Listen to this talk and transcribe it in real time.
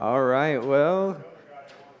right, well,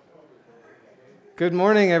 good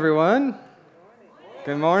morning, everyone.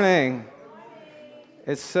 Good morning.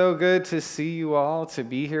 It's so good to see you all, to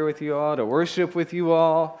be here with you all, to worship with you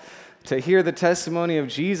all, to hear the testimony of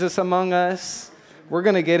Jesus among us. We're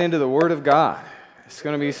going to get into the Word of God. It's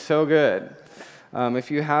going to be so good.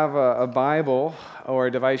 If you have a Bible or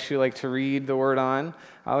a device you like to read the Word on,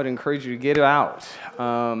 I would encourage you to get it out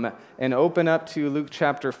and open up to Luke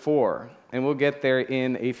chapter 4, and we'll get there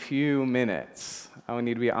in a few minutes. I would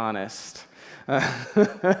need to be honest. And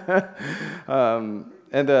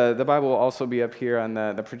the Bible will also be up here on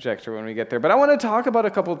the projector when we get there. But I want to talk about a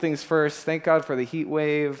couple of things first. Thank God for the heat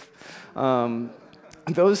wave.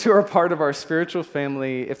 Those who are part of our spiritual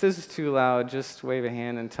family, if this is too loud, just wave a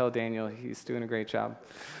hand and tell Daniel he's doing a great job.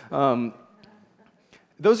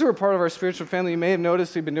 Those who are part of our spiritual family, you may have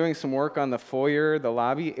noticed we've been doing some work on the foyer, the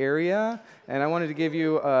lobby area, and I wanted to give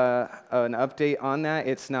you an update on that.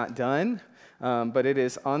 It's not done. But it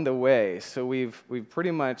is on the way. So we've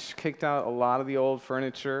pretty much kicked out a lot of the old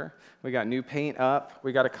furniture. We got new paint up.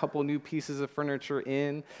 We got a couple new pieces of furniture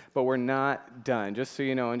in, but we're not done, just so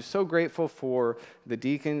you know. And so grateful for the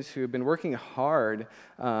deacons who have been working hard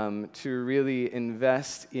to really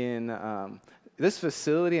invest in this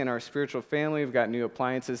facility and our spiritual family. We've got new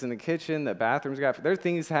appliances in the kitchen, the bathrooms there are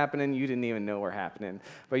things happening you didn't even know were happening.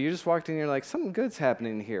 But you just walked in and you're like, something good's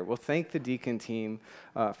happening here. Well, thank the deacon team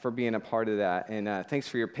for being a part of that. And thanks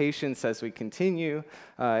for your patience as we continue.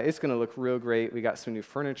 It's going to look real great. We got some new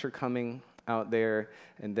furniture coming out there,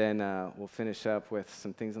 and then we'll finish up with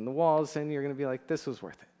some things on the walls, and you're going to be like, this was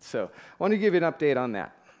worth it. So I want to give you an update on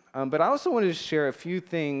that. But I also wanted to share a few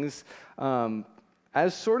things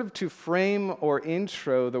as sort of to frame or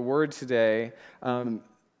intro the word today,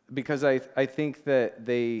 because I think that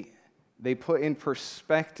they put in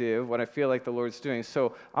perspective what I feel like the Lord's doing.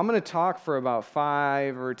 So I'm going to talk for about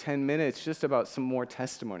 5 or 10 minutes just about some more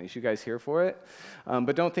testimonies. You guys here for it?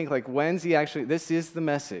 But don't think like, when's he actually, this is the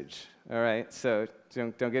message, all right? So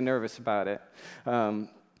don't get nervous about it.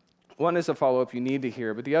 One is a follow-up you need to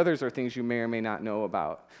hear, but the others are things you may or may not know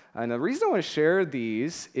about. And the reason I want to share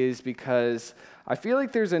these is because I feel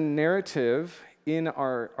like there's a narrative in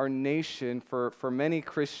our nation for many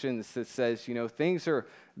Christians that says, you know, things are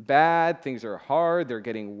bad, things are hard, they're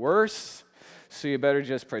getting worse, so you better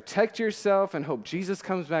just protect yourself and hope Jesus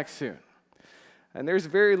comes back soon. And there's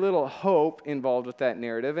very little hope involved with that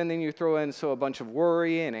narrative, and then you throw in a bunch of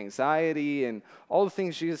worry and anxiety and all the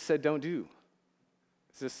things Jesus said don't do.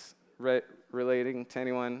 Is this relating to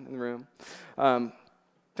anyone in the room?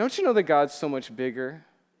 Don't you know that God's so much bigger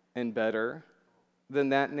and better than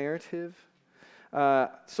that narrative?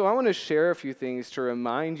 So I want to share a few things to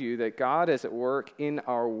remind you that God is at work in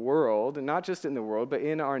our world, and not just in the world, but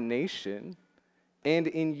in our nation and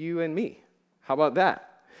in you and me. How about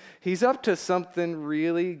that? He's up to something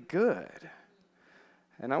really good.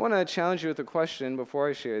 And I want to challenge you with a question before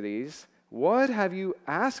I share these. What have you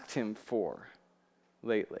asked him for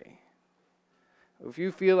lately? If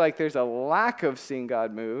you feel like there's a lack of seeing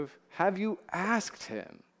God move, have you asked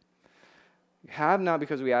him? You have not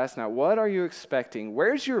because we ask not. What are you expecting?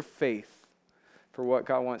 Where's your faith for what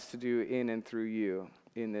God wants to do in and through you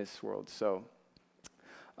in this world? So,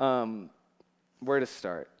 where to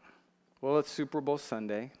start? Well, it's Super Bowl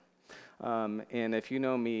Sunday. And if you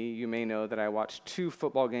know me, you may know that I watch 2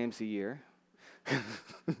 football games a year.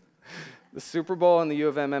 The Super Bowl and the U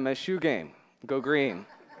of M MSU game. Go green.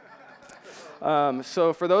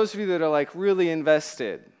 So for those of you that are like really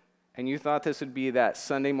invested, and you thought this would be that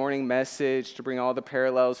Sunday morning message to bring all the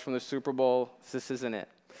parallels from the Super Bowl, this isn't it.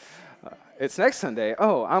 It's next Sunday.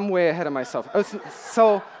 Oh, I'm way ahead of myself.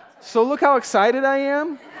 So look how excited I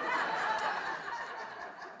am.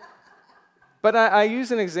 But I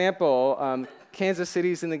use an example. Kansas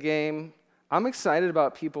City's in the game. I'm excited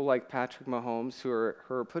about people like Patrick Mahomes who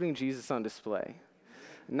are putting Jesus on display.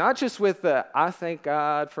 Not just with the, I thank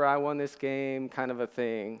God for I won this game kind of a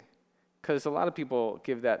thing, because a lot of people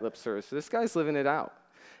give that lip service. This guy's living it out.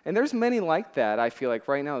 And there's many like that, I feel like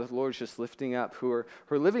right now the Lord's just lifting up, who are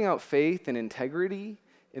living out faith and integrity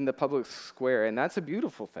in the public square, and that's a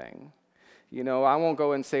beautiful thing. You know, I won't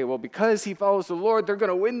go and say, well, because he follows the Lord, they're going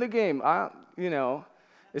to win the game.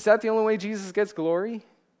 Is that the only way Jesus gets glory?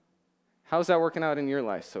 How's that working out in your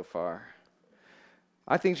life so far?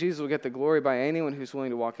 I think Jesus will get the glory by anyone who's willing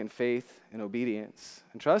to walk in faith and obedience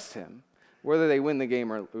and trust him, whether they win the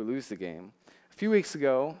game or lose the game. A few weeks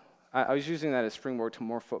ago, I was using that as springboard to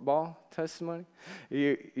more football testimony.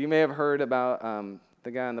 You may have heard about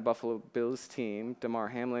the guy on the Buffalo Bills team, Damar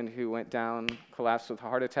Hamlin, who went down, collapsed with a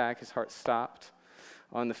heart attack. His heart stopped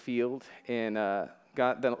on the field and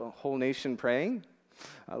got the whole nation praying.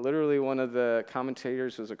 Literally, one of the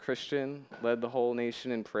commentators was a Christian, led the whole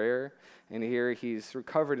nation in prayer, and here he's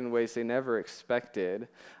recovered in ways they never expected,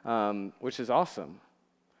 which is awesome.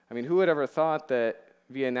 I mean, who would ever thought that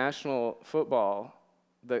via national football,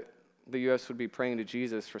 the U.S. would be praying to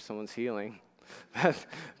Jesus for someone's healing?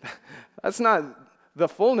 That's not the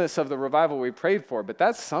fullness of the revival we prayed for, but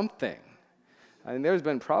that's something. I mean, there's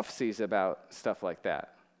been prophecies about stuff like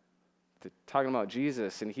that, talking about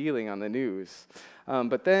Jesus and healing on the news.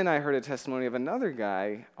 But then I heard a testimony of another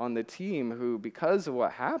guy on the team who, because of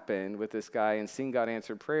what happened with this guy and seeing God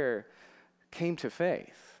answer prayer, came to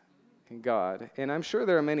faith in God. And I'm sure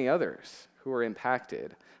there are many others who are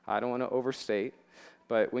impacted. I don't want to overstate,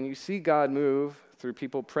 but when you see God move through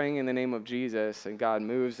people praying in the name of Jesus and God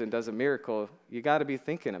moves and does a miracle, you got to be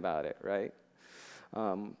thinking about it, right?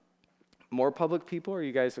 More public people, are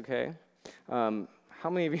you guys okay? How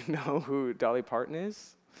many of you know who Dolly Parton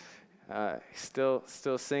is? Still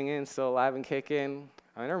singing, still alive and kicking.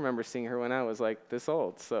 I remember seeing her when I was like this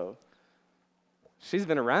old, so she's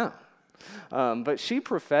been around. But she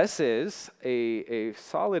professes a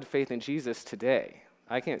solid faith in Jesus today.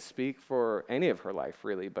 I can't speak for any of her life,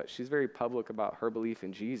 really, but she's very public about her belief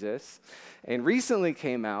in Jesus, and recently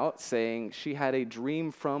came out saying she had a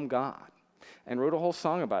dream from God and wrote a whole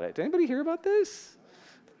song about it. Did anybody hear about this?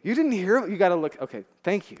 You didn't hear it? You got to look. Okay,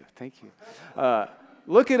 thank you.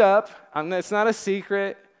 Look it up. It's not a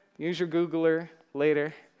secret. Use your Googler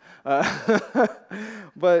later.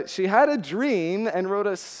 But she had a dream and wrote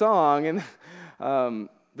a song, and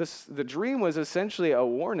the dream was essentially a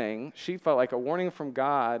warning. She felt like a warning from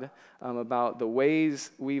God about the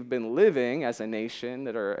ways we've been living as a nation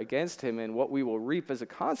that are against him and what we will reap as a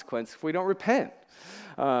consequence if we don't repent.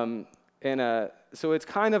 So it's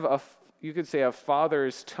kind of you could say a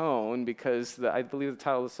father's tone, because I believe the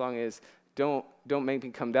title of the song is Don't Make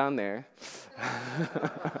Me Come Down There.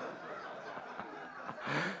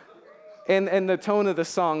 And the tone of the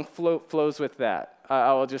song flows with that.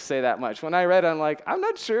 I will just say that much. When I read it, I'm like, I'm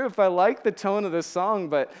not sure if I like the tone of the song,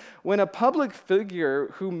 but when a public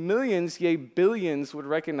figure who millions, yea, billions would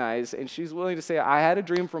recognize, and she's willing to say, I had a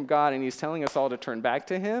dream from God, and he's telling us all to turn back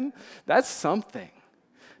to him, that's something.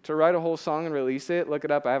 To write a whole song and release it, look it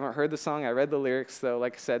up. I haven't heard the song. I read the lyrics, though.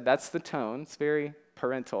 Like I said, that's the tone. It's very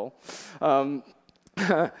parental. But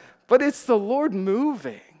it's the Lord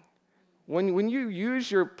moving. When you use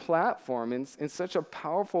your platform in such a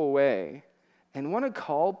powerful way and want to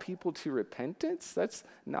call people to repentance, that's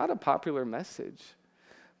not a popular message.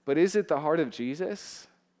 But is it the heart of Jesus?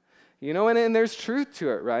 You know, and there's truth to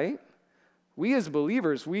it, right? We as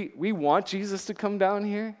believers, we want Jesus to come down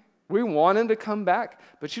here. We want him to come back.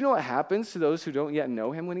 But you know what happens to those who don't yet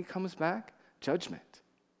know him when he comes back? Judgment.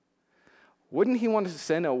 Wouldn't he want to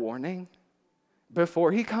send a warning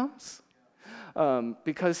before he comes?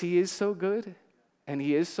 Because he is so good and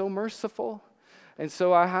he is so merciful. And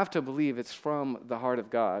so I have to believe it's from the heart of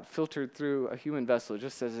God, filtered through a human vessel,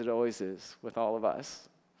 just as it always is with all of us.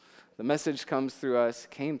 The message comes through us,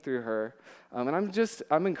 came through her. And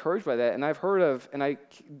I'm encouraged by that. And I've heard of, and I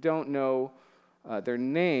don't know their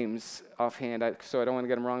names offhand, so I don't want to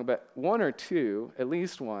get them wrong, but one or two, at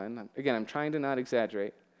least one, again, I'm trying to not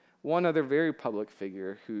exaggerate, one other very public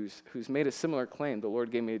figure who's made a similar claim. The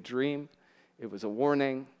Lord gave me a dream. It was a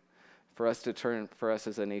warning for us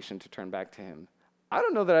as a nation to turn back to him. I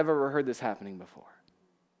don't know that I've ever heard this happening before.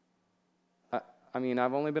 I mean,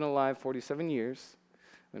 I've only been alive 47 years,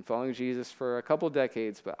 been following Jesus for a couple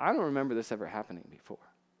decades, but I don't remember this ever happening before.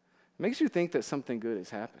 It makes you think that something good is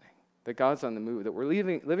happening, that God's on the move, that we're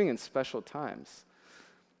living in special times.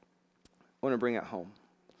 I want to bring it home.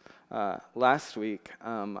 Last week,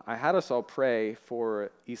 I had us all pray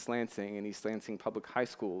for East Lansing and East Lansing public high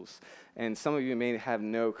schools, and some of you may have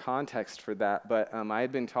no context for that, but I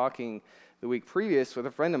had been talking the week previous with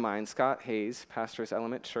a friend of mine, Scott Hayes, pastors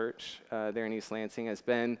Element Church there in East Lansing, has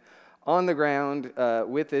been on the ground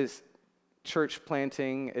with his church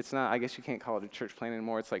planting. It's not, I guess you can't call it a church plant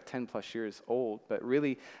anymore. It's like 10 plus years old, but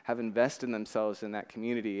really have invested themselves in that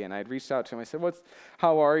community. And I'd reached out to him. I said,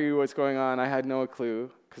 how are you? What's going on? I had no clue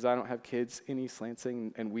because I don't have kids in East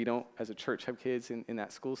Lansing, and we don't, as a church, have kids in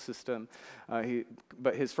that school system. It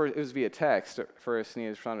was via text at first, and he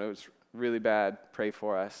was trying it was really bad, pray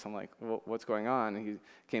for us. I'm like, well, what's going on? And he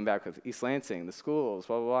came back with East Lansing, the schools,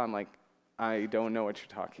 blah, blah, blah. I'm like, I don't know what you're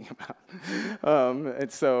talking about.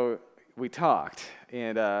 And so we talked,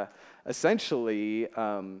 and essentially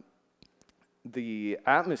the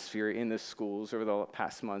atmosphere in the schools over the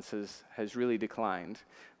past months has really declined,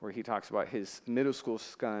 where he talks about his middle school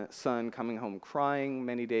son coming home crying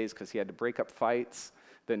many days because he had to break up fights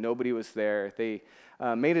that nobody was there. They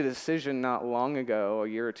made a decision not long ago, a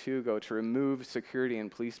year or two ago, to remove security and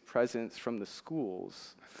police presence from the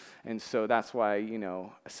schools. And so that's why,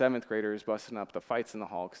 a seventh grader is busting up the fights in the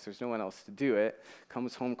hall because there's no one else to do it,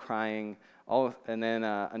 comes home crying. And then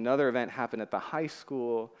another event happened at the high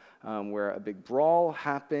school where a big brawl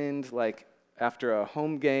happened, like after a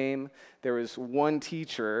home game. There was one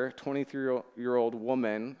teacher, 23-year-old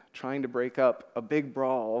woman, trying to break up a big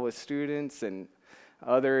brawl with students and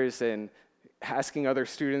others and asking other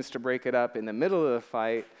students to break it up. In the middle of the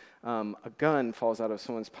fight, a gun falls out of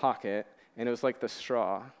someone's pocket, and it was like the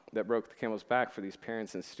straw that broke the camel's back for these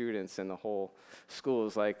parents and students, and the whole school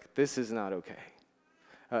is like, this is not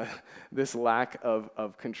okay. This lack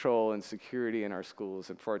of control and security in our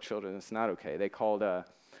schools and for our children is not okay. They called a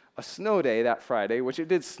snow day that Friday, which it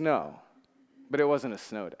did snow, but it wasn't a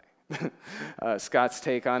snow day. Scott's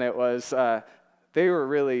take on it was they were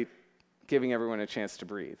really giving everyone a chance to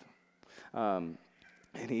breathe. And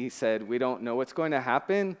he said, we don't know what's going to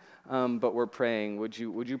happen, but we're praying. Would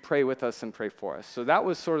you pray with us and pray for us? So that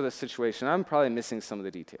was sort of the situation. I'm probably missing some of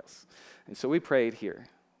the details. And so we prayed here.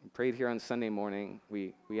 We prayed here on Sunday morning.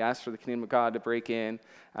 We asked for the kingdom of God to break in,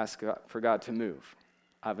 asked for God to move.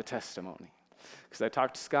 I have a testimony. Because I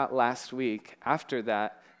talked to Scott last week after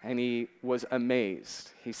that, and he was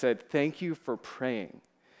amazed. He said, thank you for praying.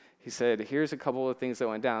 He said, here's a couple of things that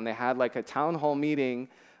went down. They had like a town hall meeting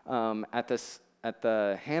at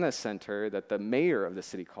the Hannah Center that the mayor of the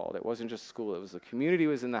city called. It wasn't just school. It was the community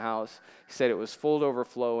was in the house. He said it was full to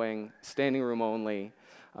overflowing, standing room only.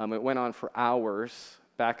 It went on for hours,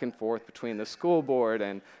 back and forth between the school board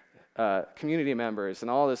and community members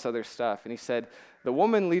and all this other stuff. And he said the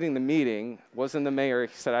woman leading the meeting wasn't the mayor.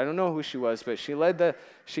 He said, I don't know who she was, but she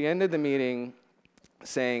ended the meeting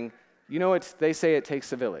saying, they say it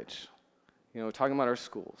takes a village, talking about our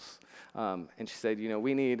schools. And she said,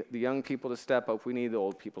 we need the young people to step up. We need the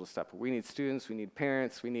old people to step up. We need students. We need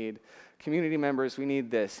parents. We need community members. We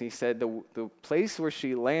need this. And he said the place where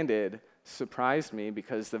she landed surprised me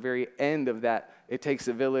because the very end of that, it takes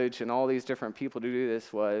a village and all these different people to do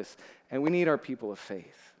this was, and we need our people of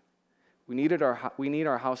faith. We need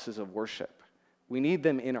our houses of worship. We need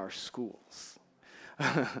them in our schools.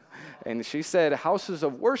 And she said houses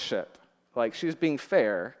of worship, like she was being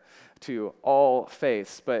fair to all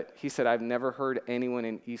faiths, but he said, I've never heard anyone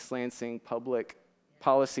in East Lansing public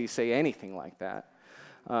policy say anything like that.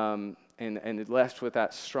 And it left with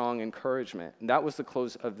that strong encouragement. And that was the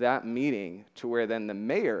close of that meeting, to where then the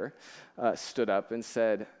mayor stood up and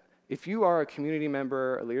said, if you are a community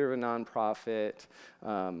member, a leader of a nonprofit,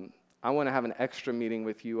 I want to have an extra meeting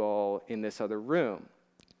with you all in this other room.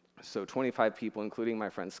 So 25 people, including my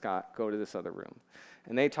friend Scott, go to this other room.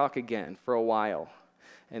 And they talk again for a while.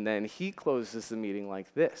 And then he closes the meeting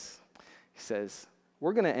like this. He says,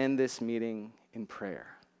 we're going to end this meeting in prayer.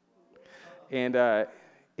 And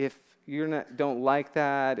if you don't like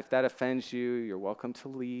that, if that offends you, you're welcome to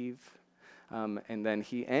leave. And then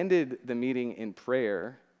he ended the meeting in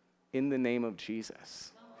prayer in the name of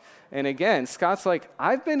Jesus. And again, Scott's like,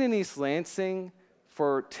 I've been in East Lansing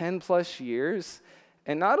for 10 plus years,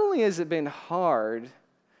 and not only has it been hard,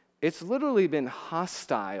 it's literally been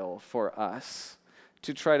hostile for us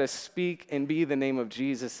to try to speak and be the name of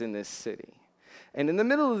Jesus in this city. And in the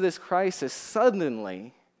middle of this crisis,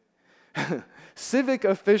 suddenly, civic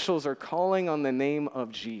officials are calling on the name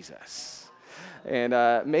of Jesus. And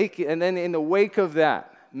then in the wake of that,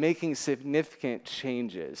 making significant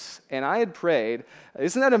changes. And I had prayed,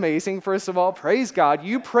 isn't that amazing, first of all? Praise God,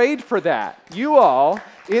 you prayed for that. You all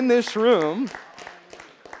in this room,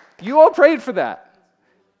 you all prayed for that.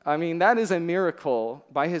 I mean, that is a miracle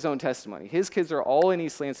by his own testimony. His kids are all in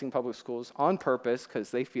East Lansing Public Schools on purpose because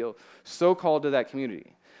they feel so called to that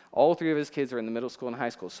community. All three of his kids are in the middle school and high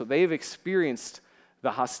school. So they've experienced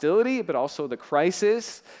the hostility, but also the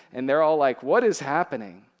crisis, and they're all like, what is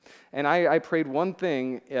happening? And I prayed one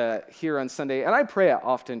thing here on Sunday, and I pray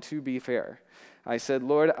often, to be fair. I said,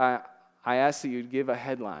 Lord, I ask that you'd give a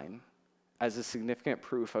headline as a significant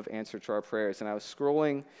proof of answer to our prayers. And I was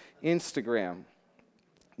scrolling Instagram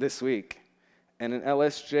this week, and an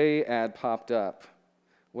LSJ ad popped up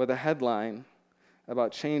with a headline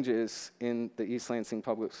about changes in the East Lansing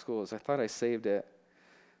Public Schools. I thought I saved it,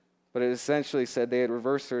 but it essentially said they had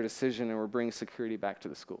reversed their decision and were bringing security back to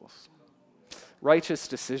the schools. Righteous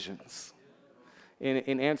decisions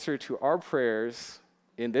in answer to our prayers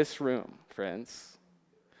in this room, friends.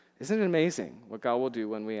 Isn't it amazing what God will do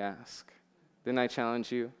when we ask? Didn't I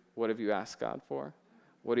challenge you? What have you asked God for?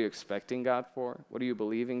 What are you expecting God for? What are you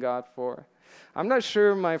believing God for? I'm not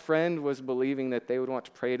sure my friend was believing that they would want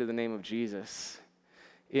to pray to the name of Jesus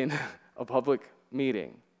in a public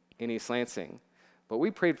meeting in East Lansing, but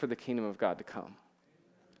we prayed for the kingdom of God to come,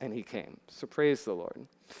 and he came. So praise the Lord.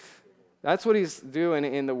 That's what he's doing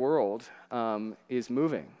in the world, is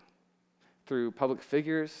moving through public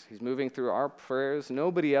figures. He's moving through our prayers.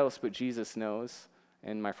 Nobody else but Jesus knows,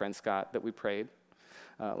 and my friend Scott, that we prayed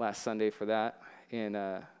last Sunday for that,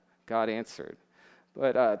 and God answered.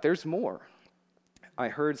 But there's more. I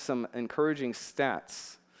heard some encouraging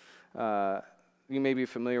stats. You may be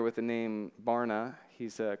familiar with the name Barna.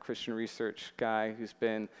 He's a Christian research guy who's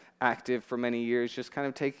been active for many years, just kind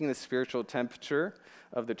of taking the spiritual temperature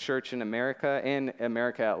of the church in America and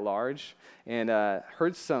America at large, and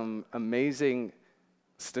heard some amazing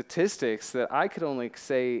statistics that I could only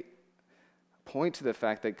say point to the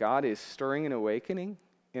fact that God is stirring an awakening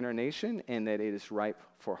in our nation and that it is ripe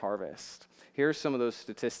for harvest. Here are some of those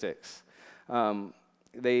statistics.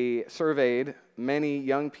 They surveyed many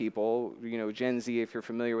young people, Gen Z, if you're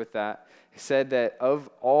familiar with that, said that of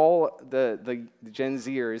all the Gen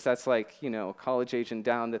Zers, that's like, college age and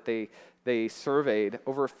down, that they surveyed,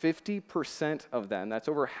 over 50% of them, that's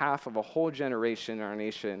over half of a whole generation in our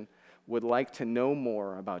nation, would like to know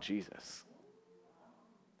more about Jesus.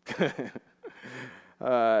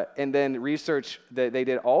 And then research that they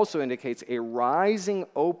did also indicates a rising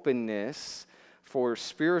openness for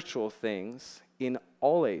spiritual things in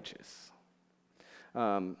all ages.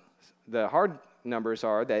 The hard numbers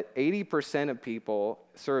are that 80% of people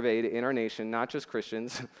surveyed in our nation, not just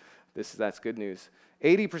Christians, that's good news,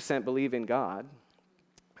 80% believe in God,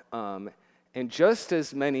 and just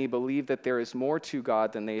as many believe that there is more to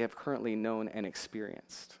God than they have currently known and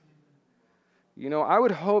experienced. I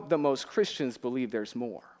would hope that most Christians believe there's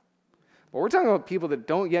more. But we're talking about people that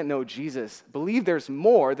don't yet know Jesus, believe there's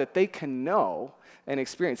more that they can know and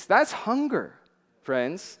experience. That's hunger,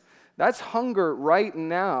 friends. That's hunger right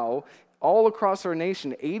now all across our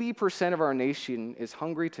nation. 80% of our nation is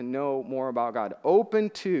hungry to know more about God, open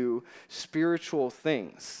to spiritual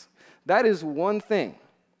things. That is one thing.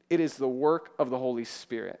 It is the work of the Holy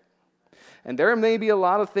Spirit. And there may be a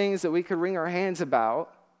lot of things that we could wring our hands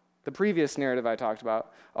about. The previous narrative I talked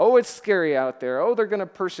about. Oh, it's scary out there. Oh, they're going to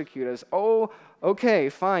persecute us. Oh, okay,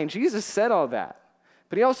 fine. Jesus said all that.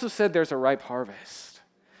 But he also said there's a ripe harvest.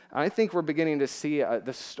 I think we're beginning to see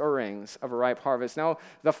the stirrings of a ripe harvest. Now,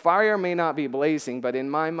 the fire may not be blazing, but in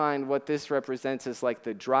my mind, what this represents is like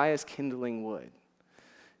the driest kindling wood.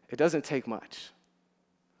 It doesn't take much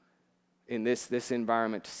in this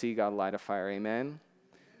environment to see God light a fire. Amen?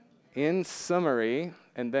 In summary,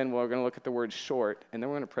 and then we're going to look at the word short, and then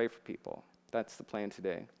we're going to pray for people. That's the plan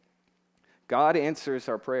today. God answers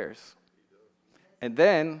our prayers. And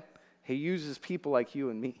then he uses people like you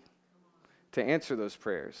and me to answer those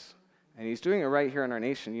prayers. And he's doing it right here in our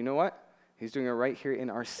nation. You know what? He's doing it right here in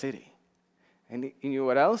our city. And you know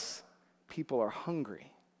what else? People are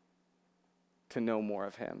hungry to know more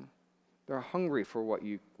of him. They're hungry for what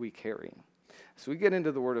we carry. So we get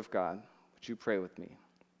into the word of God. Would you pray with me?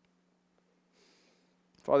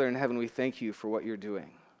 Father in heaven, we thank you for what you're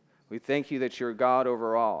doing. We thank you that you're God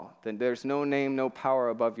over all, that there's no name, no power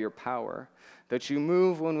above your power, that you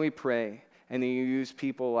move when we pray, and that you use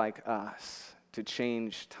people like us to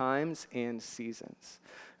change times and seasons.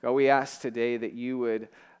 God, we ask today that you would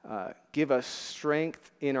give us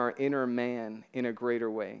strength in our inner man in a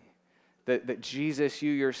greater way. That Jesus,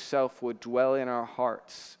 you yourself would dwell in our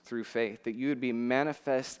hearts through faith, that you would be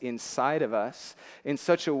manifest inside of us in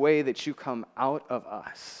such a way that you come out of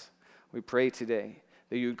us. We pray today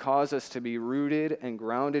that you would cause us to be rooted and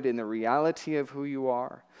grounded in the reality of who you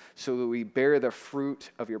are, so that we bear the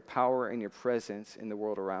fruit of your power and your presence in the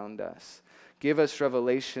world around us. Give us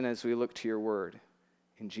revelation as we look to your word.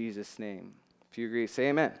 In Jesus' name. If you agree, say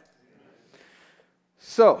amen.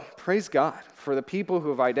 So, praise God for the people who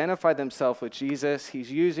have identified themselves with Jesus.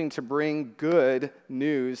 He's using to bring good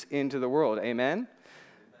news into the world. Amen?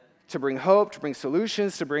 To bring hope, to bring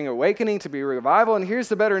solutions, to bring awakening, to be revival. And here's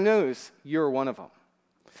the better news. You're one of them.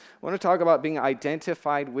 I want to talk about being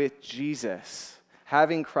identified with Jesus,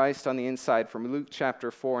 having Christ on the inside from Luke chapter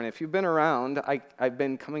 4. And if you've been around, I've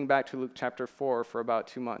been coming back to Luke chapter 4 for about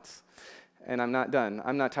 2 months. And I'm not done.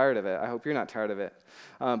 I'm not tired of it. I hope you're not tired of it.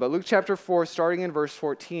 But Luke chapter 4, starting in verse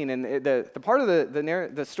 14, and the part of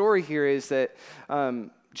the story here is that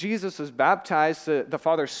Jesus was baptized. The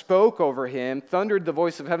Father spoke over him, thundered the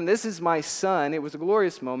voice of heaven, "This is my Son." It was a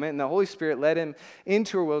glorious moment, and the Holy Spirit led him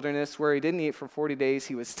into a wilderness where he didn't eat for 40 days.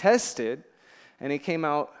 He was tested, and he came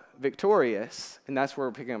out victorious, and that's where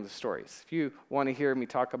we're picking up the stories. If you want to hear me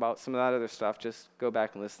talk about some of that other stuff, just go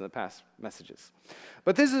back and listen to the past messages.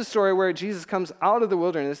 But this is a story where Jesus comes out of the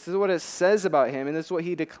wilderness. This is what it says about him, and this is what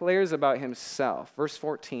he declares about himself. Verse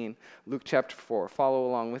 14, Luke chapter 4. Follow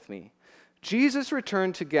along with me. Jesus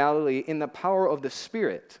returned to Galilee in the power of the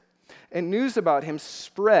Spirit, and news about him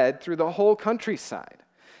spread through the whole countryside.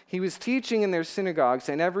 He was teaching in their synagogues,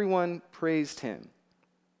 and everyone praised him.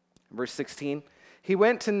 Verse 16, he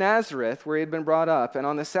went to Nazareth, where he had been brought up, and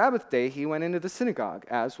on the Sabbath day he went into the synagogue,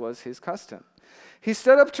 as was his custom. He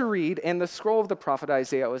stood up to read, and the scroll of the prophet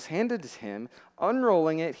Isaiah was handed to him.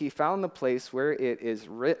 Unrolling it, he found the place where it is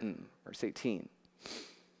written. Verse 18,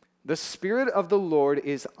 the Spirit of the Lord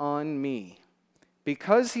is on me,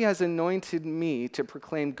 because he has anointed me to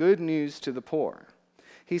proclaim good news to the poor.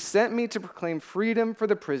 He sent me to proclaim freedom for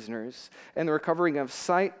the prisoners and the recovering of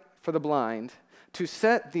sight for the blind, to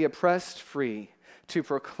set the oppressed free, to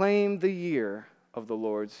proclaim the year of the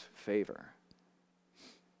Lord's favor.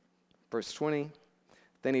 Verse 20,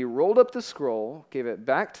 then he rolled up the scroll, gave it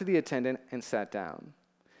back to the attendant, and sat down.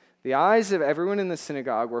 The eyes of everyone in the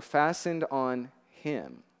synagogue were fastened on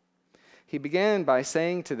him. He began by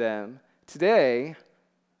saying to them, today,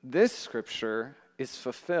 this scripture is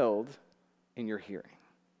fulfilled in your hearing.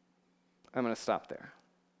 I'm going to stop there.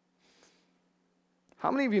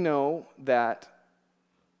 How many of you know that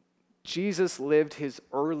Jesus lived his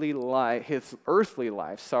earthly life,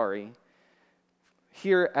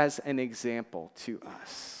 here as an example to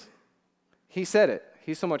us? He said it.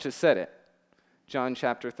 He so much as said it. John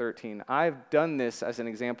chapter 13. I've done this as an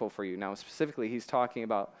example for you. Now, specifically, he's talking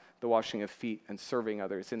about the washing of feet and serving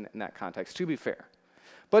others in that context, to be fair.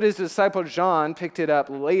 But his disciple John picked it up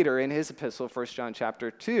later in his epistle, 1 John chapter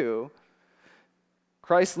 2.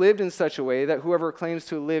 Christ lived in such a way that whoever claims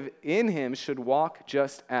to live in him should walk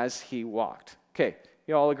just as he walked. Okay,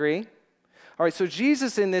 you all agree? All right, so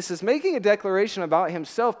Jesus in this is making a declaration about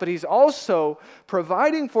himself, but he's also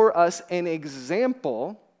providing for us an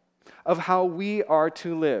example of how we are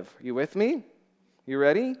to live. You with me? You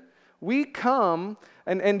ready? We come,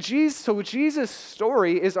 and Jesus'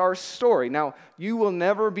 story is our story. Now, you will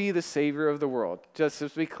never be the Savior of the world, just to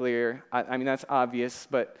be clear. I mean, that's obvious,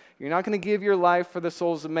 but you're not going to give your life for the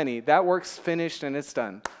souls of many. That work's finished and it's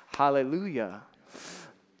done. Hallelujah.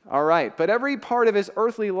 All right, but every part of his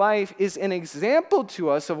earthly life is an example to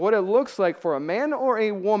us of what it looks like for a man or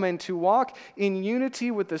a woman to walk in unity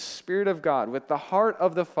with the Spirit of God, with the heart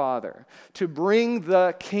of the Father, to bring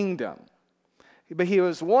the kingdom. But he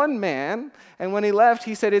was one man, and when he left,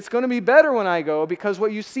 he said, it's going to be better when I go because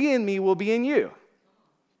what you see in me will be in you.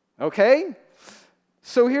 Okay?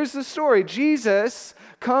 So here's the story. Jesus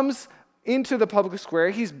comes into the public square.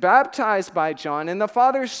 He's baptized by John, and the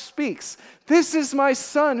Father speaks. This is my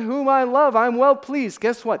Son whom I love. I'm well pleased.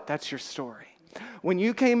 Guess what? That's your story. When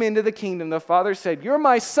you came into the kingdom, the Father said, you're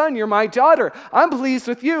my son, you're my daughter. I'm pleased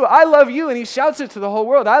with you. I love you. And he shouts it to the whole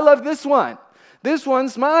world. I love this one. This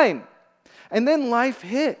one's mine. And then life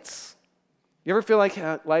hits. You ever feel like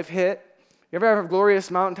life hit? You ever have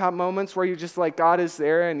glorious mountaintop moments where you just like God is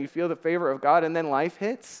there and you feel the favor of God and then life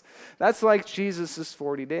hits? That's like Jesus'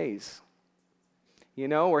 40 days. You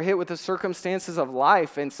know, we're hit with the circumstances of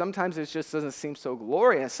life, and sometimes it just doesn't seem so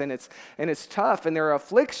glorious, and it's tough, and there are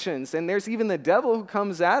afflictions, and there's even the devil who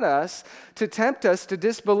comes at us to tempt us to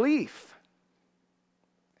disbelief.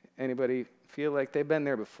 Anybody feel like they've been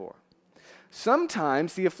there before?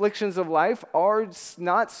 Sometimes the afflictions of life are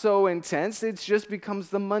not so intense, it just becomes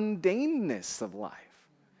the mundaneness of life.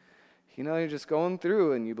 You know, you're just going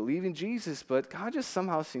through and you believe in Jesus, but God just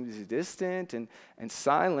somehow seems distant and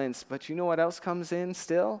silence. But you know what else comes in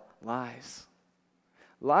still? Lies.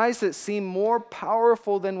 Lies that seem more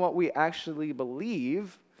powerful than what we actually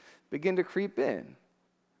believe begin to creep in.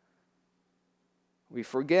 We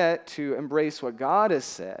forget to embrace what God has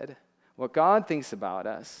said, what God thinks about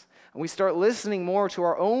us, and we start listening more to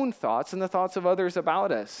our own thoughts and the thoughts of others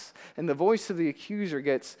about us. And the voice of the accuser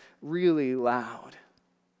gets really loud.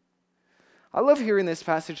 I love hearing this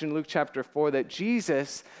passage in Luke chapter 4 that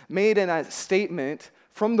Jesus made a statement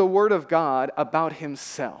from the Word of God about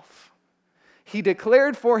himself. He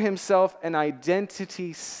declared for himself an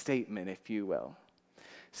identity statement, if you will.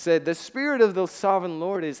 Said, the Spirit of the sovereign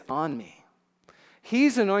Lord is on me.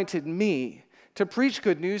 He's anointed me to preach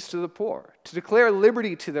good news to the poor, to declare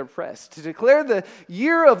liberty to the oppressed, to declare the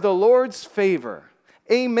year of the Lord's favor.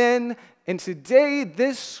 Amen. And today,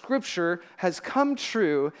 this scripture has come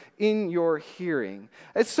true in your hearing.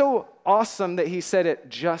 It's so awesome that he said it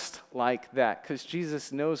just like that, because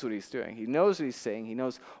Jesus knows what he's doing. He knows what he's saying. He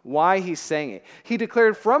knows why he's saying it. He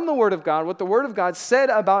declared from the Word of God what the Word of God said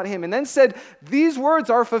about him, and then said, these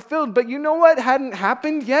words are fulfilled. But you know what hadn't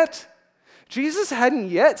happened yet? Jesus hadn't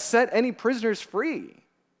yet set any prisoners free.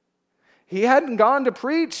 He hadn't gone to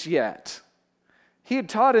preach yet. He had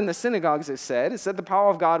taught in the synagogues, it said the power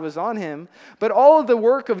of God was on him, but all of the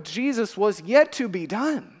work of Jesus was yet to be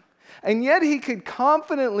done. And yet he could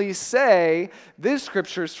confidently say, this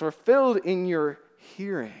scripture is fulfilled in your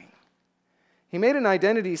hearing. He made an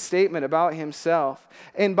identity statement about himself,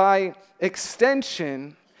 and by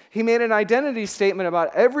extension, he made an identity statement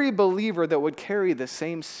about every believer that would carry the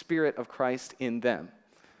same Spirit of Christ in them.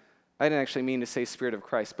 I didn't actually mean to say Spirit of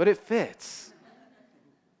Christ, but it fits.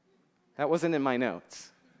 That wasn't in my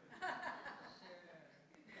notes.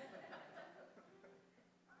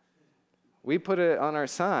 We put it on our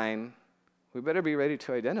sign. We better be ready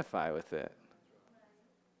to identify with it.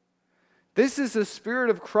 This is the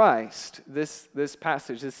Spirit of Christ, this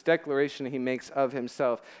passage, this declaration he makes of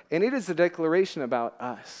himself. And it is a declaration about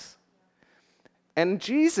us. And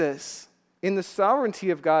Jesus, in the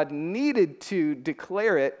sovereignty of God, needed to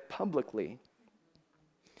declare it publicly.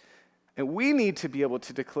 And we need to be able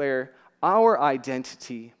to declare our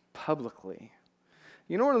identity publicly.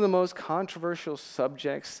 You know, one of the most controversial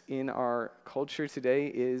subjects in our culture today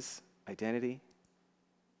is identity.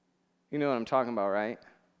 You know what I'm talking about, right?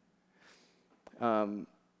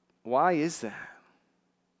 Why is that?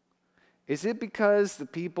 Is it because the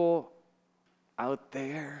people out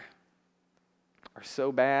there are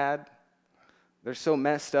so bad? They're so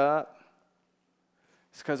messed up?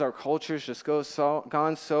 It's because our culture's just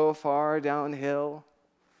gone so far downhill?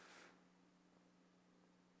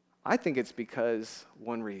 I think it's because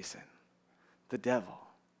one reason: the devil.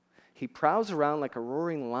 He prowls around like a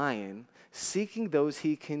roaring lion, seeking those who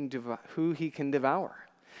he can devour.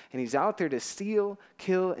 And he's out there to steal,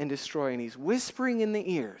 kill, and destroy. And he's whispering in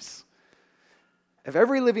the ears of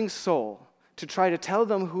every living soul to try to tell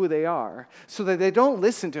them who they are, so that they don't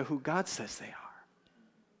listen to who God says they are.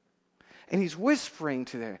 And he's whispering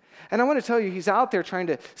to them. And I want to tell you, he's out there trying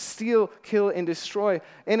to steal, kill, and destroy.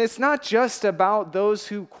 And it's not just about those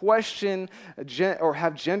who question or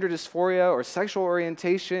have gender dysphoria or sexual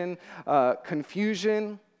orientation,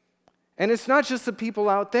 confusion. And it's not just the people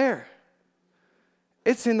out there.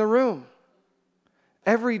 It's in the room.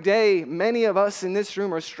 Every day, many of us in this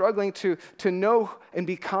room are struggling to know and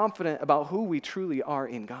be confident about who we truly are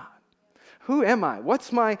in God. Who am I?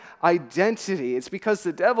 What's my identity? It's because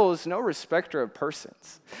the devil is no respecter of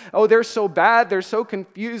persons. Oh, they're so bad, they're so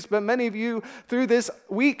confused, but many of you through this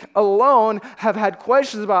week alone have had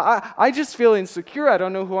questions about, I just feel insecure, I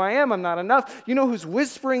don't know who I am, I'm not enough. You know who's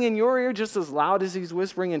whispering in your ear just as loud as he's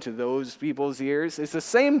whispering into those people's ears? It's the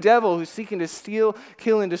same devil who's seeking to steal,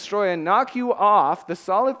 kill, and destroy and knock you off the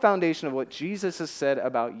solid foundation of what Jesus has said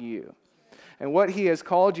about you and what he has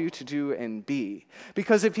called you to do and be.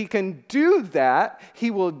 Because if he can do that,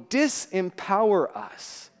 he will disempower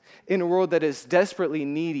us in a world that is desperately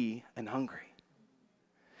needy and hungry.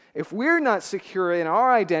 If we're not secure in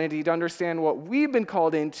our identity to understand what we've been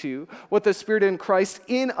called into, what the Spirit in Christ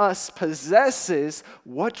in us possesses,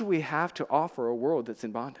 what do we have to offer a world that's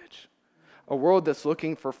in bondage? A world that's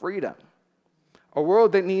looking for freedom. A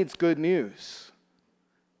world that needs good news.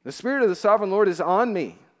 The Spirit of the Sovereign Lord is on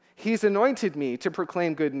me. He's anointed me to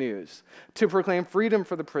proclaim good news, to proclaim freedom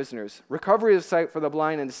for the prisoners, recovery of sight for the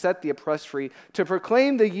blind, and to set the oppressed free, to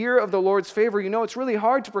proclaim the year of the Lord's favor. You know, it's really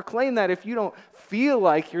hard to proclaim that if you don't feel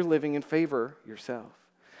like you're living in favor yourself.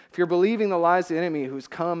 If you're believing the lies of the enemy who's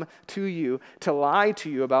come to you to lie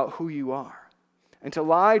to you about who you are, and to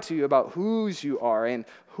lie to you about whose you are and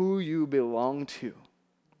who you belong to.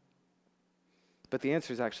 But the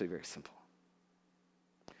answer is actually very simple.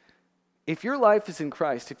 If your life is in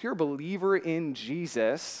Christ, if you're a believer in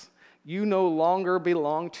Jesus, you no longer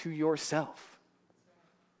belong to yourself.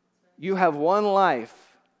 You have one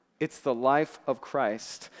life. It's the life of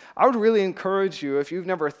Christ. I would really encourage you, if you've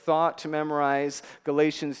never thought to memorize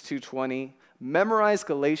Galatians 2:20, memorize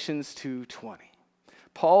Galatians 2:20.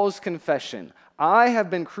 Paul's confession: I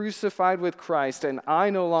have been crucified with Christ, and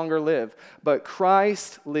I no longer live, but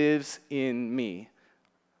Christ lives in me.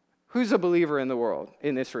 Who's a believer in the world,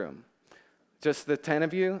 in this room? Just the 10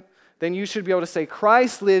 of you? Then you should be able to say,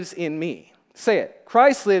 Christ lives in me. Say it.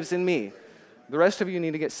 Christ lives in me. The rest of you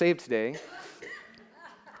need to get saved today.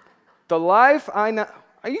 The life I know.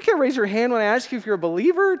 You can't raise your hand when I ask you if you're a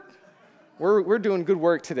believer. We're doing good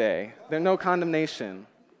work today. There's no condemnation.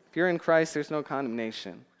 If you're in Christ, there's no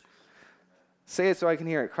condemnation. Say it so I can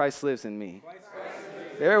hear it. Christ lives in me.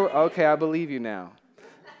 Okay, I believe you now.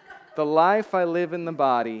 The life I live in the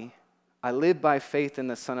body, I live by faith in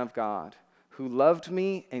the Son of God, who loved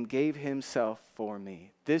me and gave himself for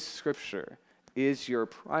me. This scripture is your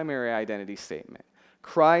primary identity statement.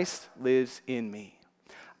 Christ lives in me.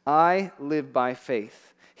 I live by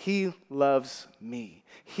faith. He loves me.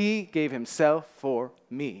 He gave himself for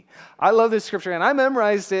me. I love this scripture, and I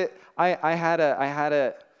memorized it. I had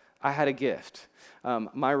a gift.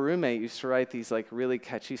 My roommate used to write these like really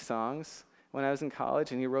catchy songs when I was in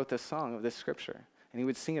college, and he wrote this song of this scripture, and he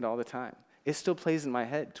would sing it all the time. It still plays in my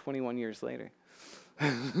head 21 years later.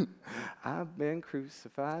 I've been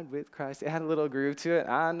crucified with Christ. It had a little groove to it.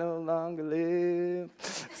 I no longer live.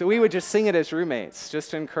 So we would just sing it as roommates, just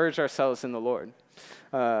to encourage ourselves in the Lord.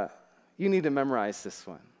 You need to memorize this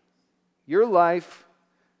one. Your life,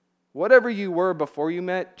 whatever you were before you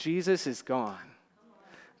met, Jesus is gone.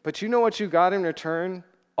 But you know what you got in return?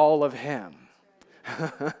 All of him.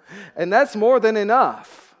 And that's more than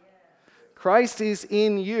enough. Christ is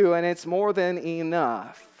in you, and it's more than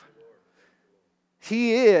enough.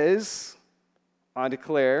 He is, I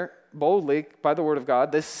declare boldly by the word of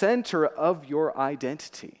God, the center of your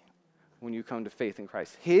identity when you come to faith in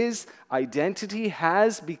Christ. His identity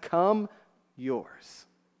has become yours.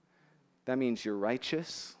 That means you're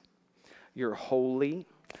righteous, you're holy,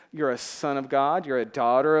 you're a son of God, you're a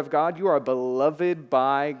daughter of God, you are beloved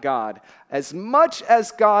by God. As much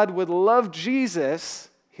as God would love Jesus,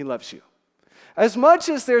 he loves you. As much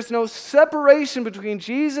as there's no separation between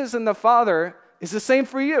Jesus and the Father, it's the same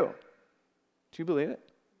for you. Do you believe it?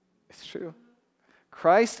 It's true.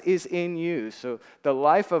 Christ is in you, so the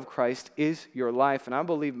life of Christ is your life, and I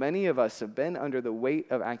believe many of us have been under the weight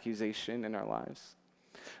of accusation in our lives.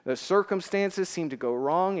 The circumstances seem to go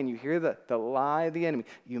wrong, and you hear the lie of the enemy.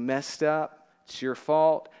 You messed up. It's your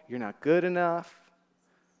fault. You're not good enough.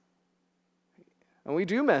 And we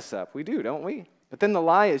do mess up. We do, don't we? But then the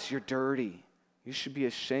lie is you're dirty. You should be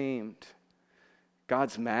ashamed.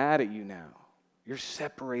 God's mad at you now. You're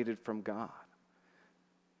separated from God.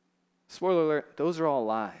 Spoiler alert, those are all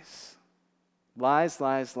lies. Lies,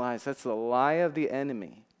 lies, lies. That's the lie of the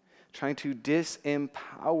enemy trying to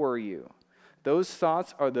disempower you. Those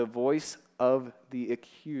thoughts are the voice of the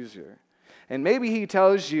accuser. And maybe he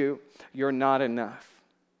tells you you're not enough.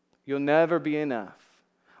 You'll never be enough.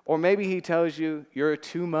 Or maybe he tells you you're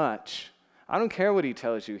too much. I don't care what he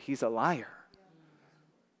tells you. He's a liar.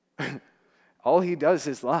 All he does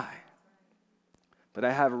is lie. But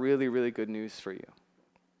I have really, really good news for you.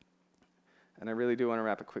 And I really do want to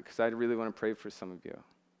wrap it quick because I really want to pray for some of you.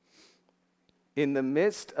 In the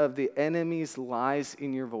midst of the enemy's lies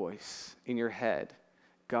in your voice, in your head,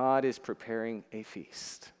 God is preparing a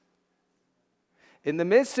feast. In the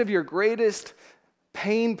midst of your greatest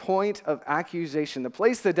pain point of accusation, the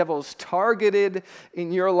place the devil's targeted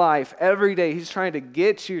in your life every day, he's trying to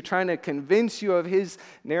get you, trying to convince you of his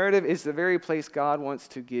narrative, is the very place God wants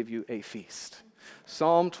to give you a feast.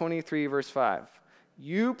 Psalm 23, verse 5.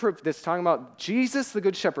 That's talking about Jesus, the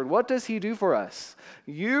Good Shepherd. What does he do for us?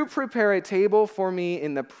 You prepare a table for me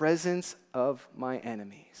in the presence of my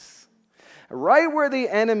enemies. Right where the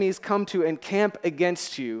enemies come to encamp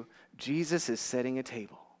against you, Jesus is setting a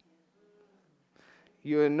table.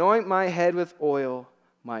 You anoint my head with oil,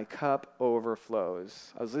 my cup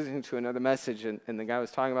overflows. I was listening to another message, and the guy was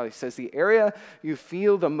talking about, he says, the area you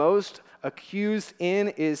feel the most accused in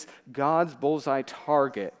is God's bullseye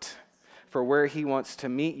target for where he wants to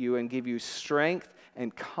meet you and give you strength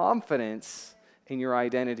and confidence in your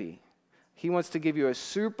identity. He wants to give you a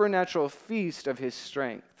supernatural feast of his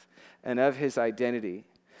strength and of his identity.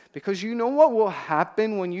 Because you know what will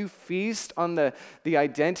happen when you feast on the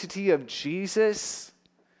identity of Jesus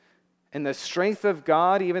and the strength of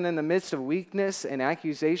God, even in the midst of weakness and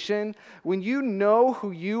accusation? When you know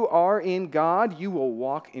who you are in God, you will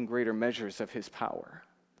walk in greater measures of his power.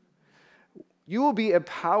 You will be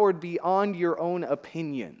empowered beyond your own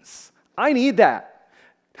opinions. I need that.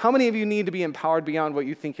 How many of you need to be empowered beyond what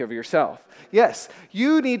you think of yourself? Yes,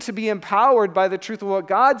 you need to be empowered by the truth of what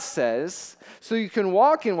God says so you can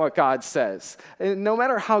walk in what God says, and no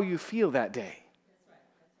matter how you feel that day.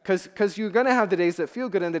 Because you're going to have the days that feel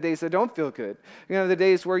good and the days that don't feel good. You're going to have the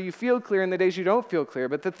days where you feel clear and the days you don't feel clear.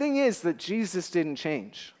 But the thing is that Jesus didn't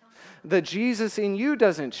change. The Jesus in you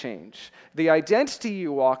doesn't change. The identity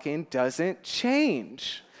you walk in doesn't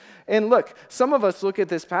change. And look, some of us look at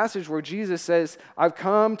this passage where Jesus says, I've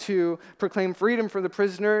come to proclaim freedom for the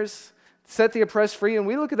prisoners, set the oppressed free. And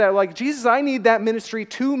we look at that like, Jesus, I need that ministry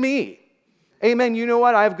to me. Amen. You know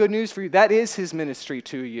what? I have good news for you. That is his ministry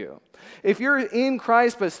to you. If you're in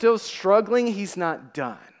Christ but still struggling, he's not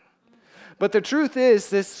done. But the truth is,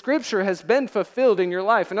 this scripture has been fulfilled in your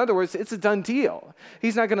life. In other words, it's a done deal.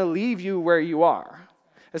 He's not going to leave you where you are.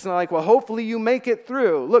 It's not like, well, hopefully you make it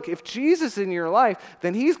through. Look, if Jesus is in your life,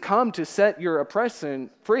 then he's come to set your oppression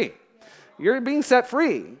free. You're being set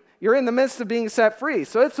free. You're in the midst of being set free.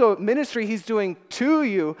 So it's a ministry he's doing to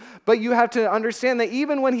you, but you have to understand that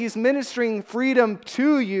even when he's ministering freedom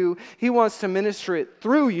to you, he wants to minister it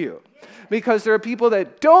through you. Because there are people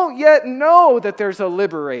that don't yet know that there's a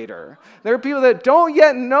liberator. There are people that don't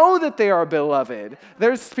yet know that they are beloved.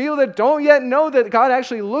 There's people that don't yet know that God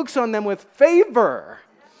actually looks on them with favor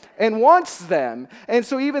and wants them. And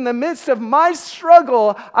so even in the midst of my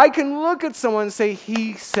struggle, I can look at someone and say,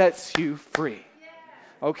 he sets you free.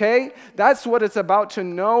 Okay? That's what it's about, to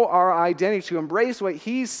know our identity, to embrace what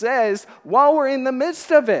he says while we're in the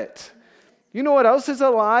midst of it. You know what else is a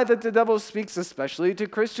lie that the devil speaks, especially to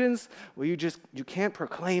Christians? Well, you can't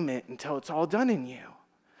proclaim it until it's all done in you.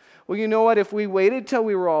 Well, you know what? If we waited till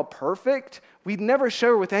we were all perfect, we'd never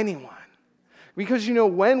share with anyone. Because you know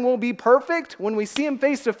when we'll be perfect? When we see him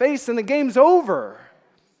face to face and the game's over.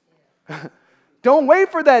 Don't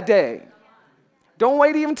wait for that day. Don't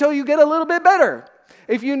wait even until you get a little bit better.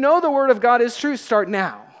 If you know the word of God is true, start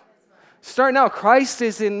now. Start now. Christ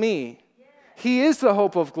is in me. He is the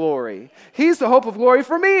hope of glory. He's the hope of glory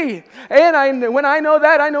for me. And when I know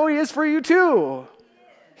that, I know he is for you too.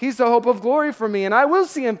 He's the hope of glory for me, and I will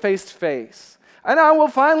see him face to face. And I will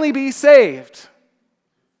finally be saved.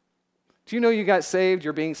 Do you know you got saved,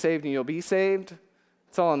 you're being saved, and you'll be saved?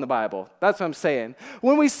 It's all in the Bible. That's what I'm saying.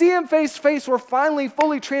 When we see him face to face, we're finally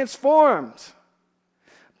fully transformed.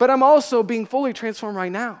 But I'm also being fully transformed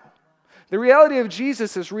right now. The reality of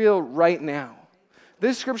Jesus is real right now.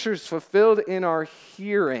 This scripture is fulfilled in our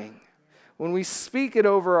hearing. When we speak it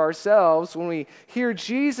over ourselves, when we hear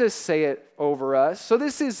Jesus say it over us. So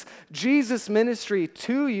this is Jesus' ministry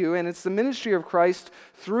to you, and it's the ministry of Christ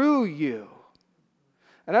through you.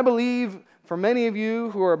 And I believe for many of you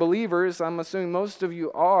who are believers, I'm assuming most of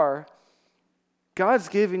you are, God's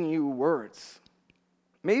given you words.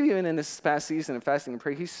 Maybe even in this past season of fasting and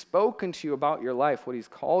prayer, he's spoken to you about your life, what he's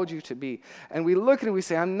called you to be. And we look at it and we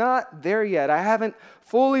say, I'm not there yet. I haven't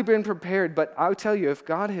fully been prepared. But I'll tell you, if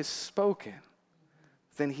God has spoken,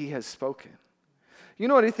 then he has spoken. You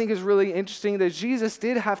know what I think is really interesting? That Jesus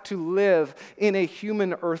did have to live in a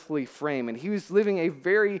human earthly frame. And he was living a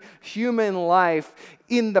very human life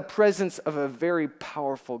in the presence of a very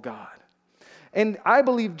powerful God. And I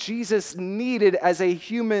believe Jesus needed, as a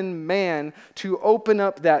human man, to open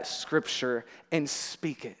up that scripture and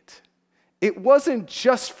speak it. It wasn't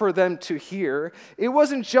just for them to hear. It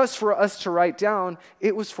wasn't just for us to write down.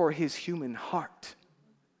 It was for his human heart.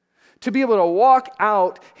 To be able to walk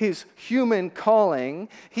out his human calling,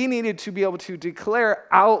 he needed to be able to declare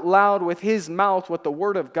out loud with his mouth what the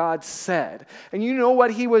word of God said. And you know what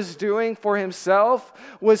he was doing for himself?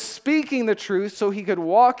 Was speaking the truth so he could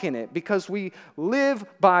walk in it. Because we live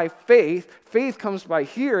by faith. Faith comes by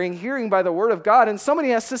hearing, hearing by the word of God, and somebody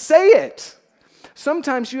has to say it.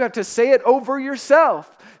 Sometimes you have to say it over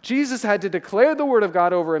yourself. Jesus had to declare the word of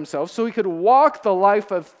God over himself so he could walk the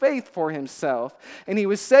life of faith for himself. And he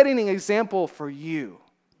was setting an example for you.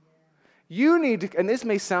 You need to, and this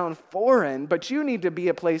may sound foreign, but you need to be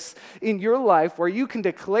a place in your life where you can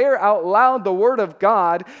declare out loud the word of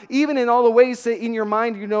God, even in all the ways that in your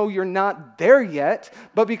mind you know you're not there yet,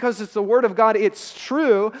 but because it's the word of God, it's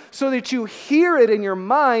true, so that you hear it in your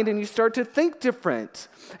mind and you start to think different.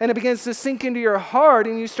 And it begins to sink into your heart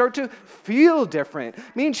and you start to feel different.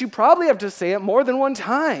 It means you probably have to say it more than one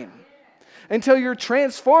time until you're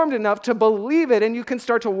transformed enough to believe it and you can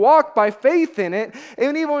start to walk by faith in it.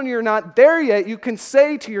 And even when you're not there yet, you can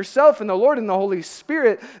say to yourself and the Lord and the Holy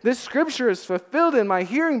Spirit, this scripture is fulfilled in my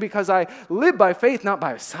hearing because I live by faith, not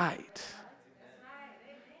by sight.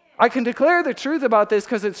 I can declare the truth about this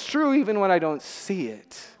because it's true even when I don't see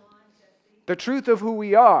it. The truth of who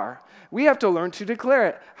we are. We have to learn to declare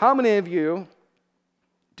it. How many of you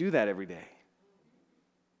do that every day?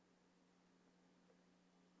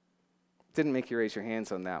 Didn't make you raise your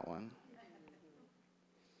hands on that one.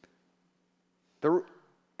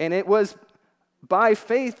 And it was by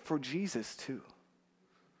faith for Jesus too.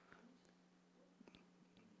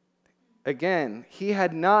 Again, he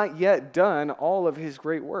had not yet done all of his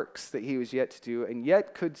great works that he was yet to do, and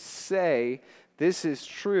yet could say, this is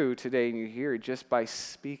true today, and you hear it just by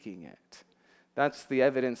speaking it. That's the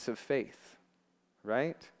evidence of faith,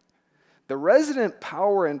 right? The resident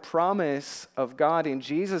power and promise of God in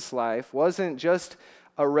Jesus' life wasn't just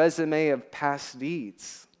a resume of past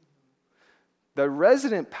deeds. The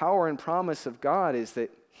resident power and promise of God is that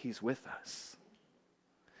he's with us.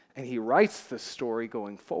 And he writes the story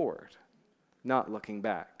going forward, not looking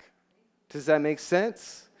back. Does that make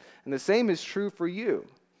sense? And the same is true for you.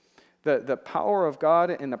 The power of God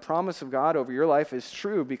and the promise of God over your life is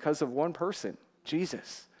true because of one person,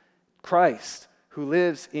 Jesus, Christ, who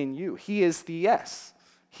lives in you. He is the yes.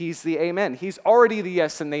 He's the amen. He's already the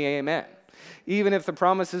yes and the amen. Even if the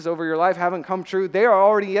promises over your life haven't come true, they are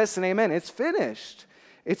already yes and amen. It's finished.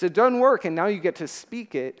 It's a done work, and now you get to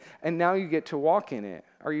speak it, and now you get to walk in it.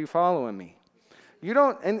 Are you following me? You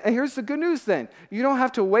don't, and here's the good news then. You don't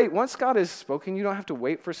have to wait. Once God has spoken, you don't have to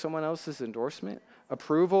wait for someone else's endorsement,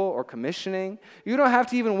 approval, or commissioning. You don't have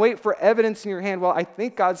to even wait for evidence in your hand. Well, I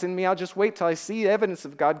think God's in me. I'll just wait till I see evidence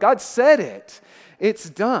of God. God said it. It's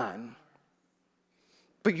done.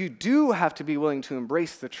 But you do have to be willing to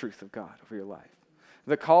embrace the truth of God over your life,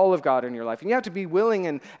 the call of God in your life. And you have to be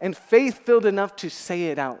willing and faith-filled enough to say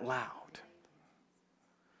it out loud.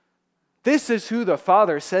 This is who the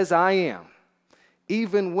Father says I am,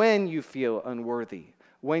 even when you feel unworthy,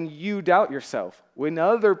 when you doubt yourself, when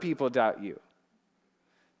other people doubt you.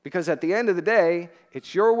 Because at the end of the day,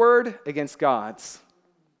 it's your word against God's,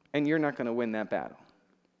 and you're not going to win that battle.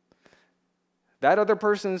 That other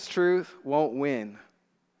person's truth won't win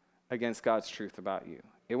against God's truth about you.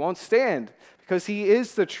 It won't stand because he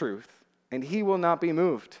is the truth and he will not be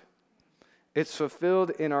moved. It's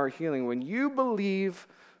fulfilled in our healing. When you believe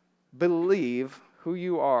who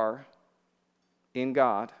you are in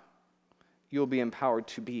God, you'll be empowered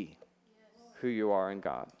to be who you are in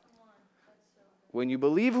God. When you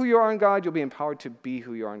believe who you are in God, you'll be empowered to be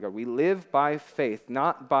who you are in God. We live by faith,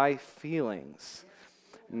 not by feelings.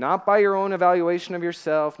 Not by your own evaluation of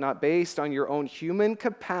yourself, not based on your own human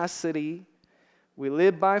capacity. We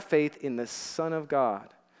live by faith in the Son of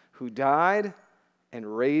God who died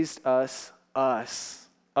and raised us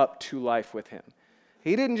up to life with him.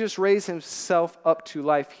 He didn't just raise himself up to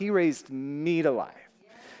life, he raised me to life.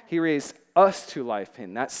 He raised us to life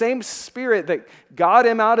in that same Spirit that got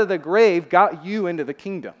him out of the grave, got you into the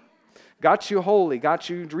kingdom, got you holy, got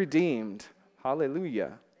you redeemed.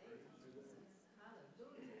 Hallelujah.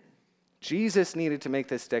 Jesus needed to make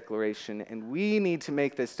this declaration, and we need to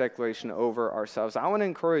make this declaration over ourselves. I want to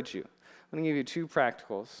encourage you. I'm going to give you two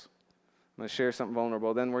practicals. I'm going to share something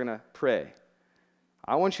vulnerable, then we're going to pray.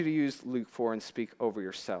 I want you to use Luke 4 and speak over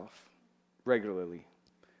yourself regularly.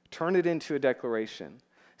 Turn it into a declaration.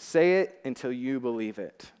 Say it until you believe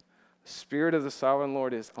it. The Spirit of the Sovereign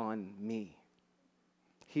Lord is on me.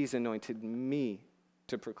 He's anointed me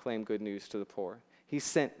to proclaim good news to the poor. He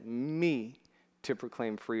sent me to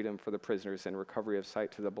proclaim freedom for the prisoners and recovery of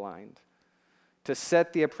sight to the blind, to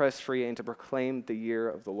set the oppressed free and to proclaim the year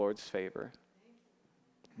of the Lord's favor.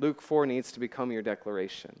 Luke 4 needs to become your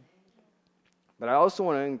declaration. But I also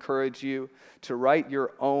want to encourage you to write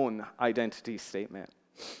your own identity statement.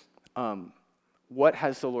 What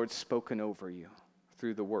has the Lord spoken over you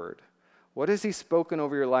through the Word? What has he spoken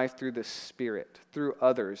over your life through the Spirit, through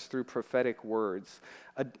others, through prophetic words?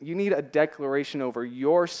 You need a declaration over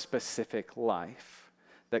your specific life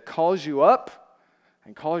that calls you up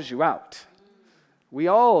and calls you out. We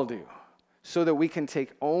all do, so that we can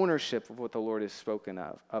take ownership of what the Lord has spoken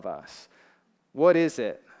of us. What is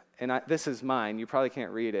it? And this is mine. You probably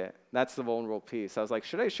can't read it. That's the vulnerable piece. I was like,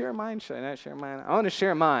 should I share mine? Should I not share mine? I want to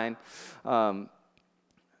share mine, but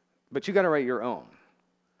you got to write your own.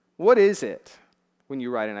 What is it when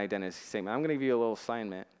you write an identity statement? I'm going to give you a little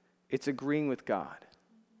assignment. It's agreeing with God.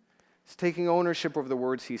 It's taking ownership of the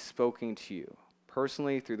words he's spoken to you,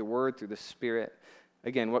 personally, through the Word, through the Spirit.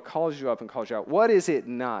 Again, what calls you up and calls you out? What is it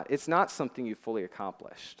not? It's not something you've fully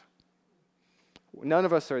accomplished. None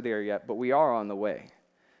of us are there yet, but we are on the way.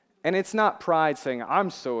 And it's not pride saying,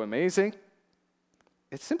 I'm so amazing.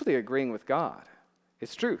 It's simply agreeing with God.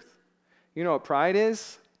 It's truth. You know what pride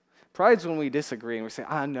is? Pride's when we disagree and we say,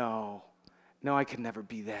 no, I could never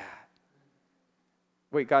be that.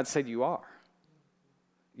 Wait, God said you are.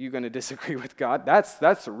 You going to disagree with God? That's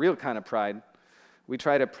the real kind of pride. We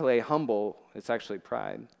try to play humble. It's actually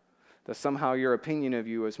pride. That somehow your opinion of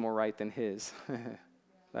you is more right than his.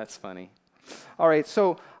 That's funny. All right,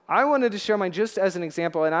 so I wanted to share mine just as an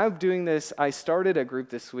example, and I'm doing this. I started a group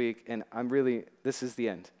this week, and this is the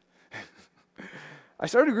end. I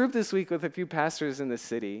started a group this week with a few pastors in the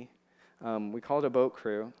city. We called it a boat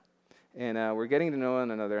crew, and we're getting to know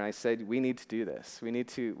one another. And I said, we need to do this. We need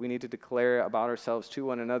to declare about ourselves to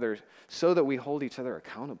one another so that we hold each other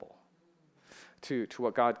accountable to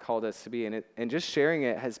what God called us to be. And just sharing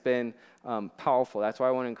it has been powerful. That's why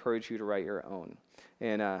I want to encourage you to write your own.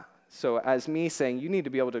 And So as me saying, you need to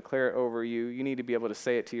be able to declare it over you, you need to be able to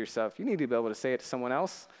say it to yourself, you need to be able to say it to someone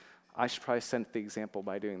else, I should probably set the example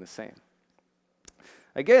by doing the same.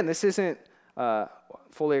 Again, this isn't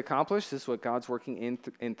fully accomplished. This is what God's working in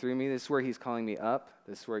and through me. This is where he's calling me up.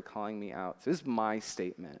 This is where he's calling me out. So this is my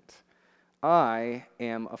statement. I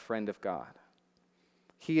am a friend of God.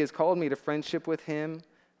 He has called me to friendship with him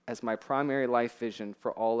as my primary life vision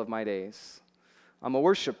for all of my days. I'm a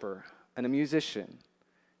worshiper and a musician,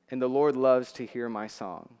 and the Lord loves to hear my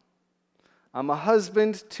song. I'm a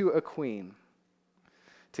husband to a queen.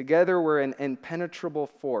 Together we're an impenetrable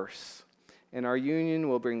force, and our union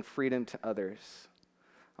will bring freedom to others.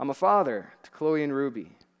 I'm a father to Chloe and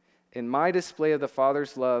Ruby, and my display of the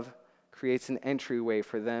Father's love creates an entryway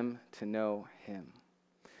for them to know him.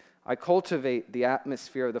 I cultivate the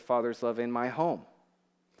atmosphere of the Father's love in my home.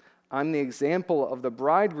 I'm the example of the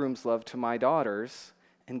bridegroom's love to my daughters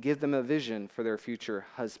and give them a vision for their future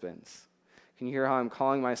husbands. Can you hear how I'm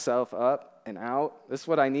calling myself up and out? This is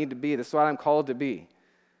what I need to be. This is what I'm called to be.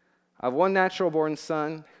 I have one natural-born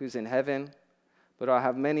son who's in heaven, but I'll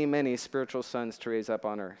have many, many spiritual sons to raise up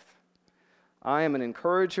on earth. I am an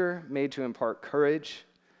encourager made to impart courage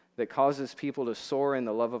that causes people to soar in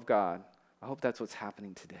the love of God. I hope that's what's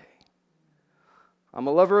happening today. I'm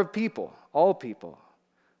a lover of people, all people.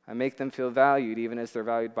 I make them feel valued even as they're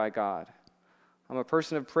valued by God. I'm a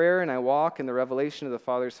person of prayer, and I walk in the revelation of the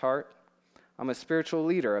Father's heart. I'm a spiritual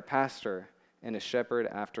leader, a pastor, and a shepherd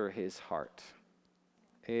after his heart.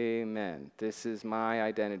 Amen. This is my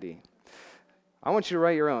identity. I want you to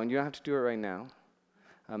write your own. You don't have to do it right now.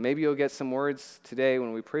 Maybe you'll get some words today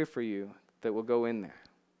when we pray for you that will go in there.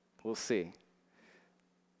 We'll see.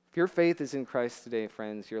 If your faith is in Christ today,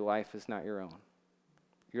 friends, your life is not your own.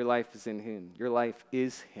 Your life is in him. Your life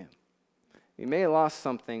is him. You may have lost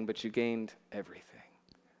something, but you gained everything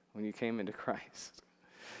when you came into Christ.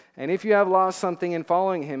 And if you have lost something in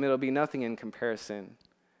following him, it'll be nothing in comparison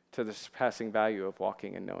to the surpassing value of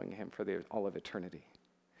walking and knowing him for all of eternity.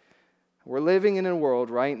 We're living in a world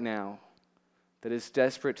right now that is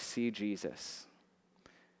desperate to see Jesus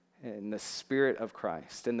and the Spirit of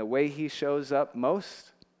Christ. And the way he shows up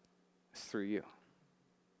most is through you.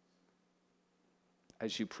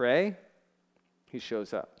 As you pray, he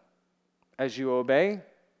shows up. As you obey,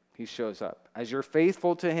 he shows up. As you're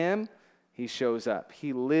faithful to him, he shows up.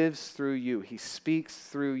 He lives through you. He speaks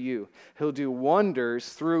through you. He'll do wonders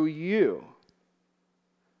through you.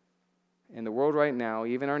 And the world right now,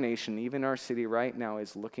 even our nation, even our city right now,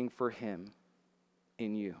 is looking for him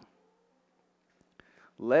in you.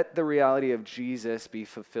 Let the reality of Jesus be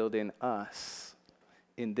fulfilled in us,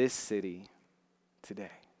 in this city,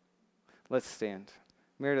 today. Let's stand.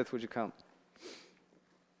 Meredith, would you come?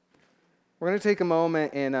 We're going to take a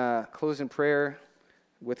moment and close in prayer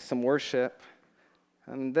with some worship.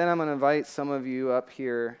 And then I'm going to invite some of you up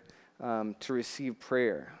here to receive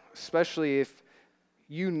prayer, especially if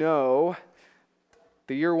you know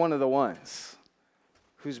that you're one of the ones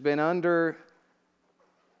who's been under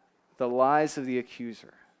the lies of the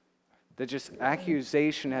accuser, that just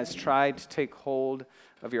accusation has tried to take hold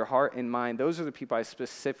of your heart and mind. Those are the people I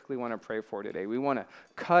specifically want to pray for today. We want to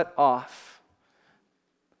cut off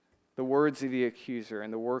the words of the accuser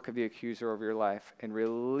and the work of the accuser over your life and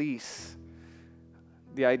release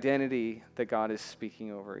the identity that God is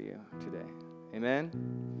speaking over you today. Amen?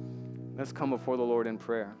 Let's come before the Lord in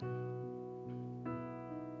prayer.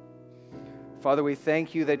 Father, we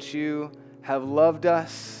thank you that you have loved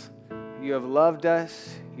us. You have loved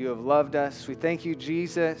us. You have loved us. We thank you,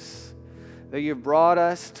 Jesus, that you've brought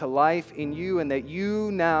us to life in you and that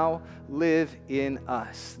you now live in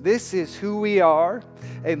us. This is who we are,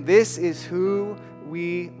 and this is who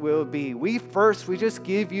we will be. We just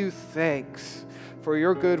give you thanks for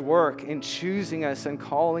your good work in choosing us and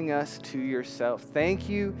calling us to yourself. Thank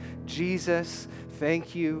you, Jesus.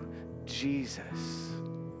 Thank you, Jesus.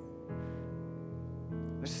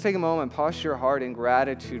 Let's just take a moment, posture your heart in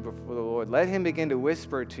gratitude before the Lord. Let him begin to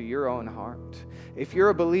whisper to your own heart. If you're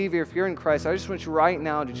a believer, if you're in Christ, I just want you right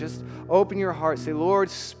now to just open your heart. Say,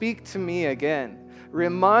 Lord, speak to me again.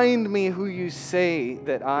 Remind me who you say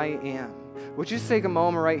that I am. Would you just take a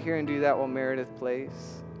moment right here and do that while Meredith plays?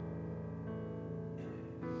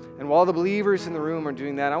 And while the believers in the room are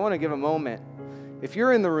doing that, I want to give a moment. If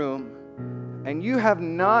you're in the room and you have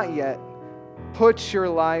not yet put your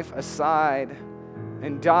life aside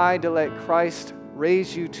and died to let Christ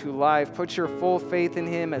raise you to life, put your full faith in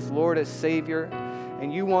him as Lord, as Savior,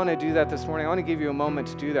 and you want to do that this morning, I want to give you a moment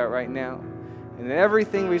to do that right now. And then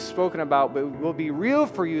everything we've spoken about will be real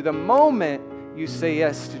for you the moment you say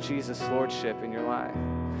yes to Jesus' Lordship in your life.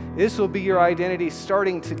 This will be your identity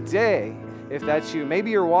starting today if that's you.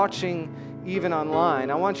 Maybe you're watching even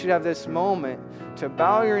online. I want you to have this moment to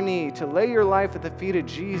bow your knee, to lay your life at the feet of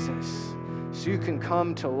Jesus so you can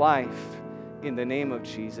come to life in the name of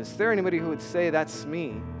Jesus. Is there anybody who would say, that's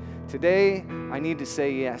me? Today, I need to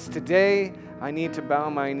say yes. Today, I need to bow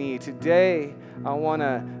my knee. Today, I want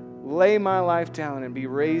to lay my life down and be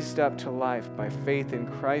raised up to life by faith in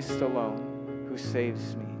Christ alone who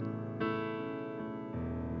saves me.